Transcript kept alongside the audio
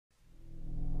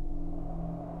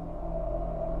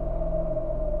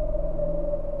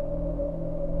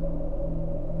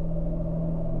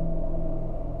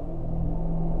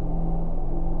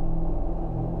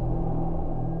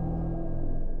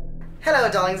Hello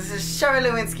darlings, this is Sharron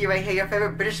Looinsky right here, your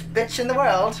favorite British bitch in the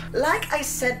world. Like I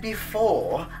said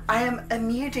before, I am a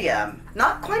medium.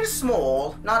 Not quite a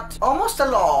small, not almost a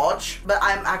large, but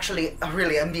I'm actually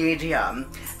really a medium.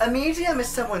 A medium is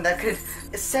someone that could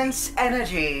sense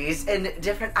energies in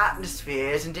different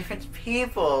atmospheres and different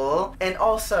people, and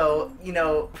also, you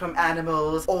know, from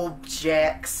animals,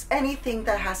 objects, anything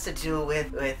that has to do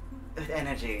with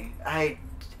energy.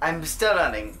 I'm still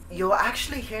learning. You're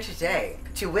actually here today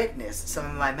to witness some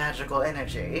of my magical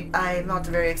energy. I'm not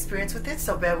very experienced with it,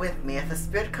 so bear with me. If a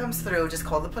spirit comes through, just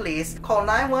call the police. Call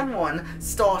 911,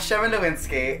 star Sharron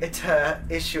Looinsky to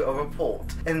issue a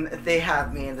report. And they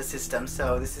have me in the system,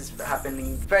 so this is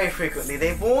happening very frequently.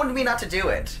 They've warned me not to do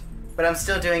it, but I'm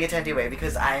still doing it anyway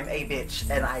because I'm a bitch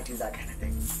and I do that kind of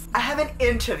thing. I have an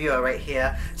interviewer right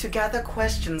here to gather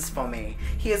questions for me.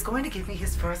 He is going to give me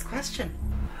his first question.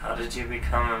 How did you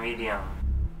become a medium?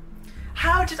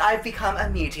 How did I become a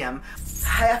medium?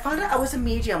 I found out I was a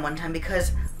medium one time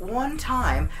because one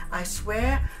time, I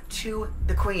swear to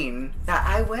the Queen, that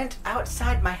I went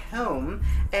outside my home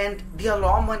and the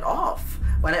alarm went off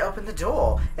when I opened the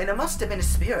door, and it must have been a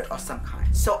spirit or some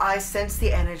kind. So I sensed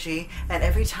the energy, and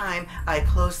every time I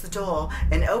closed the door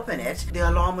and open it, the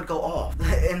alarm would go off,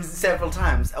 and several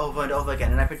times over and over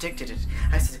again, and I predicted it.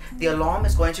 I said, the alarm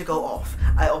is going to go off.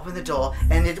 I opened the door,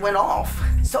 and it went off.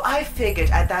 So I figured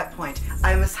at that point,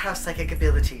 I must have psychic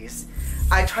abilities.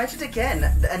 I tried it again,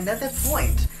 another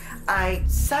point. I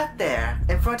sat there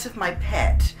in front of my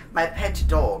pet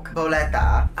dog,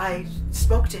 Boletta. I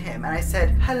spoke to him and I said,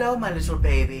 hello, my little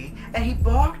baby. And he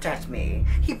barked at me.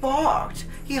 He barked.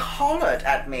 He hollered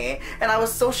at me. And I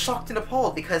was so shocked and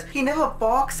appalled because he never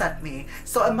barks at me.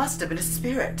 So it must have been a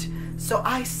spirit. So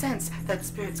I sense that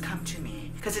spirits come to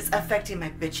me because it's affecting my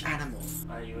bitch animal.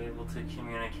 Are you able to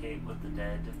communicate with the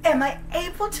dead? Am I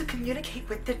able to communicate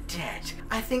with the dead?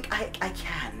 I think I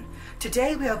can.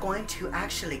 Today we are going to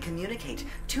actually communicate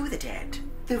to the dead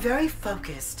through very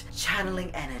focused channeling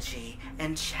energy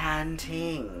and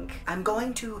chanting. I'm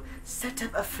going to set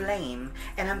up a flame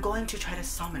and I'm going to try to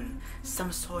summon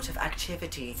some sort of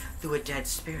activity through a dead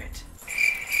spirit.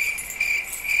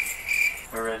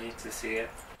 We're ready to see it.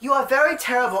 You are very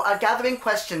terrible at gathering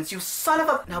questions, you son of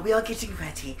a... Now we are getting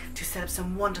ready to set up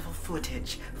some wonderful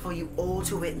footage for you all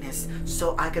to witness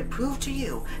so I could prove to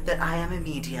you that I am a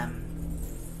medium.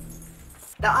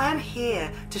 Now I am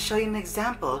here to show you an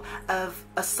example of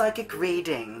a psychic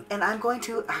reading, and I'm going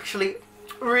to actually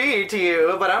read to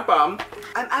you, but I'm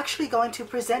actually going to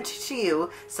present to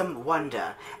you some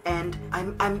wonder, and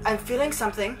I'm feeling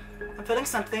something. I'm feeling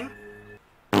something.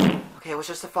 Okay, it was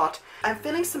just a thought. I'm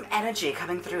feeling some energy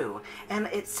coming through, and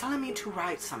it's telling me to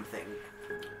write something.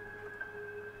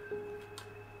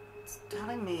 It's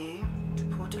telling me to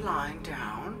put a line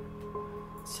down.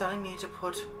 It's telling me to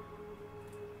put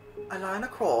a line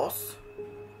across,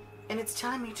 and it's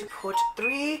telling me to put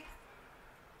 3...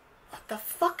 What the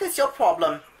fuck is your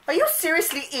problem? Are you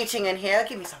seriously eating in here?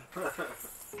 Give me some.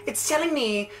 It's telling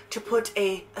me to put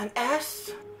an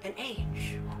S, an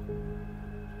H.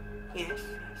 Yes.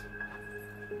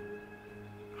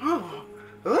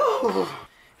 Oh.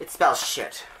 It spells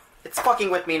shit. It's fucking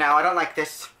with me now. I don't like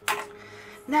this.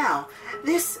 Now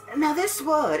this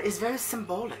word is very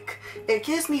symbolic. It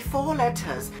gives me 4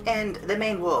 letters, and the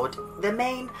main word, the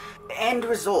main end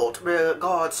result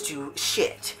regards to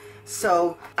shit.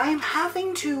 So I'm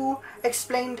having to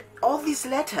explain all these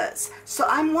letters. So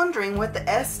I'm wondering what the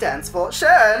S stands for.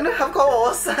 Sharon, of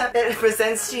course. It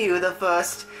presents to you the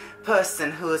first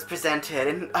person who is presented,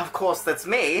 and of course that's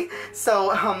me.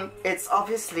 So it's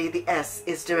obviously the S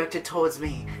is directed towards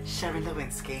me, Sharron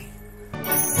Looinsky.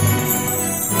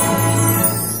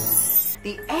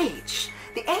 The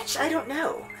H, I don't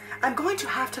know. I'm going to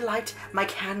have to light my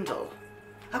candle.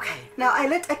 Okay, now I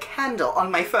lit a candle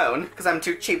on my phone because I'm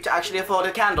too cheap to actually afford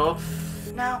a candle.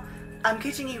 Now I'm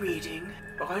getting a reading.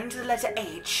 We're going to the letter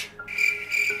H.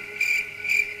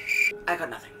 I got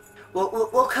nothing.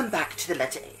 We'll come back to the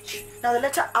letter H. Now the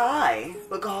letter I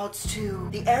regards to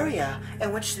the area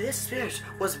in which this spirit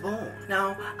was born.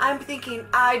 Now I'm thinking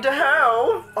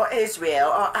Idaho or Israel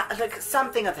or like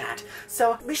something of that.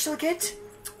 So we shall get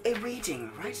a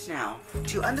reading right now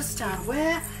to understand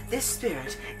where this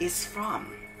spirit is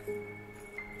from.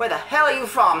 Where the hell are you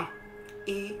from?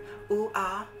 E U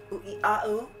A U E A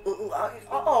U U A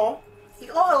O E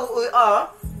O E A.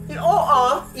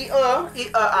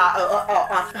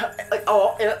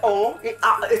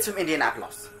 It's from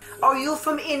Indianapolis. Are you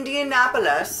from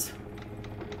Indianapolis?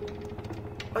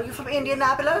 Are you from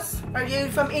Indianapolis? Are you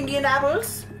from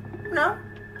Indianapolis? No?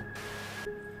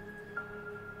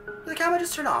 Did the camera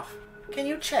just turn off? Can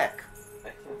you check? I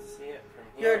can see it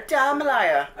from You're a damn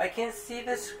liar. I can't see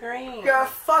the screen. You're a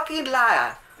fucking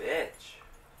liar. Bitch.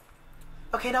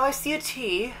 Okay, now I see a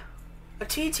T. A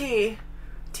TT.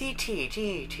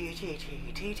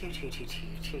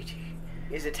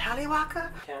 Is it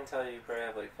Tallywhacker? Can't tell you. Probably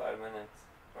have like 5 minutes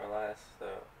or less, so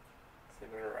you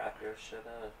better wrap your shit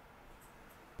up.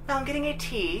 Now I'm getting a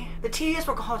T. The T is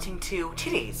regarding to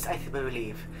titties, I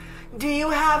believe. Do you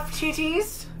have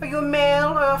titties? Are you a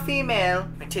male or a female?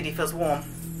 My titty feels warm.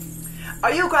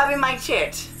 Are you grabbing my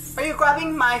tit? Are you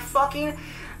grabbing my fucking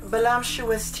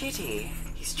voluptuous titty?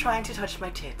 He's trying to touch my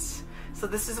tits. So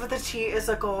this is what the T is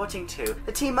regarding to.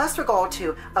 The T must regard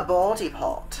to a body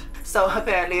part. So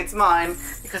apparently it's mine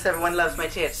because everyone loves my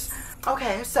tits.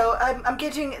 Okay, so I'm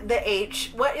getting the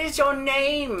H. What is your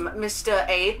name, Mr.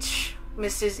 H?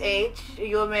 Mrs. H? Are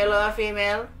you a male or a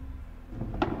female?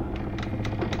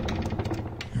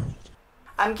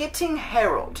 I'm getting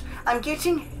Harold. I'm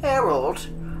getting Harold.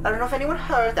 I don't know if anyone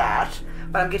heard that,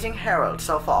 but I'm getting Harold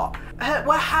so far.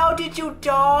 Well, how did you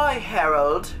die,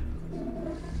 Harold?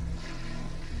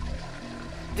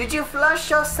 Did you flush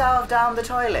yourself down the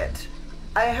toilet?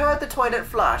 I heard the toilet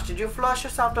flush. Did you flush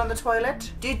yourself down the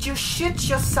toilet? Did you shit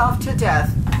yourself to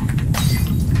death?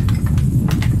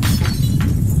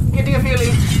 Getting a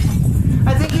feeling.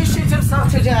 I think he shit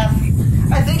himself to death.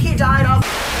 I think he died of...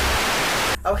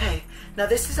 Okay, now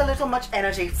this is a little much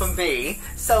energy for me,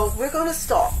 so we're gonna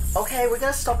stop, okay? We're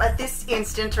gonna stop at this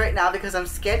instant right now because I'm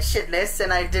scared shitless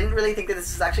and I didn't really think that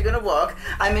this is actually gonna work.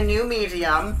 I'm a new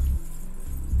medium,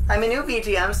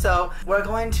 so we're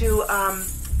going to,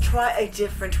 try a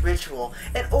different ritual.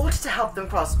 In order to help them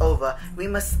cross over, we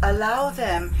must allow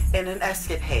them in an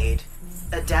escapade,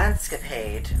 a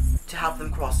dance-capade, to help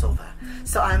them cross over.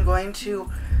 So I'm going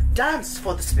to dance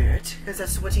for the spirit, because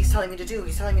that's what he's telling me to do.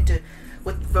 He's telling me to,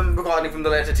 regarding from the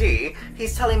letter T,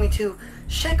 he's telling me to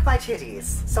shake my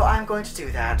titties. So I'm going to do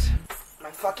that.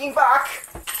 My fucking back!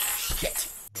 Shit.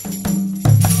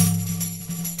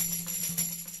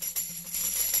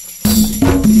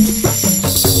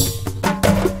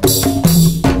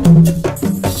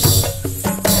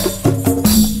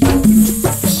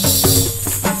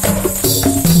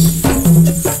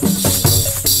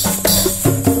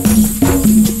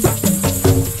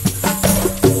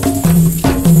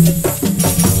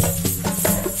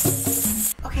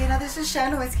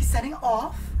 Sharron Looinsky setting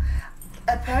off.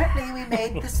 Apparently we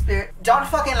made the spirit... Don't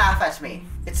fucking laugh at me.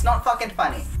 It's not fucking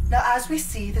funny. Now as we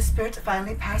see, the spirit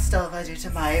finally passed over due to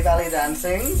my belly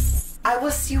dancing. I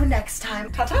will see you next time.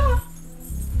 Ta-ta!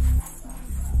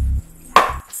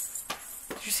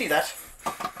 Did you see that?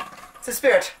 It's a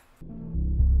spirit.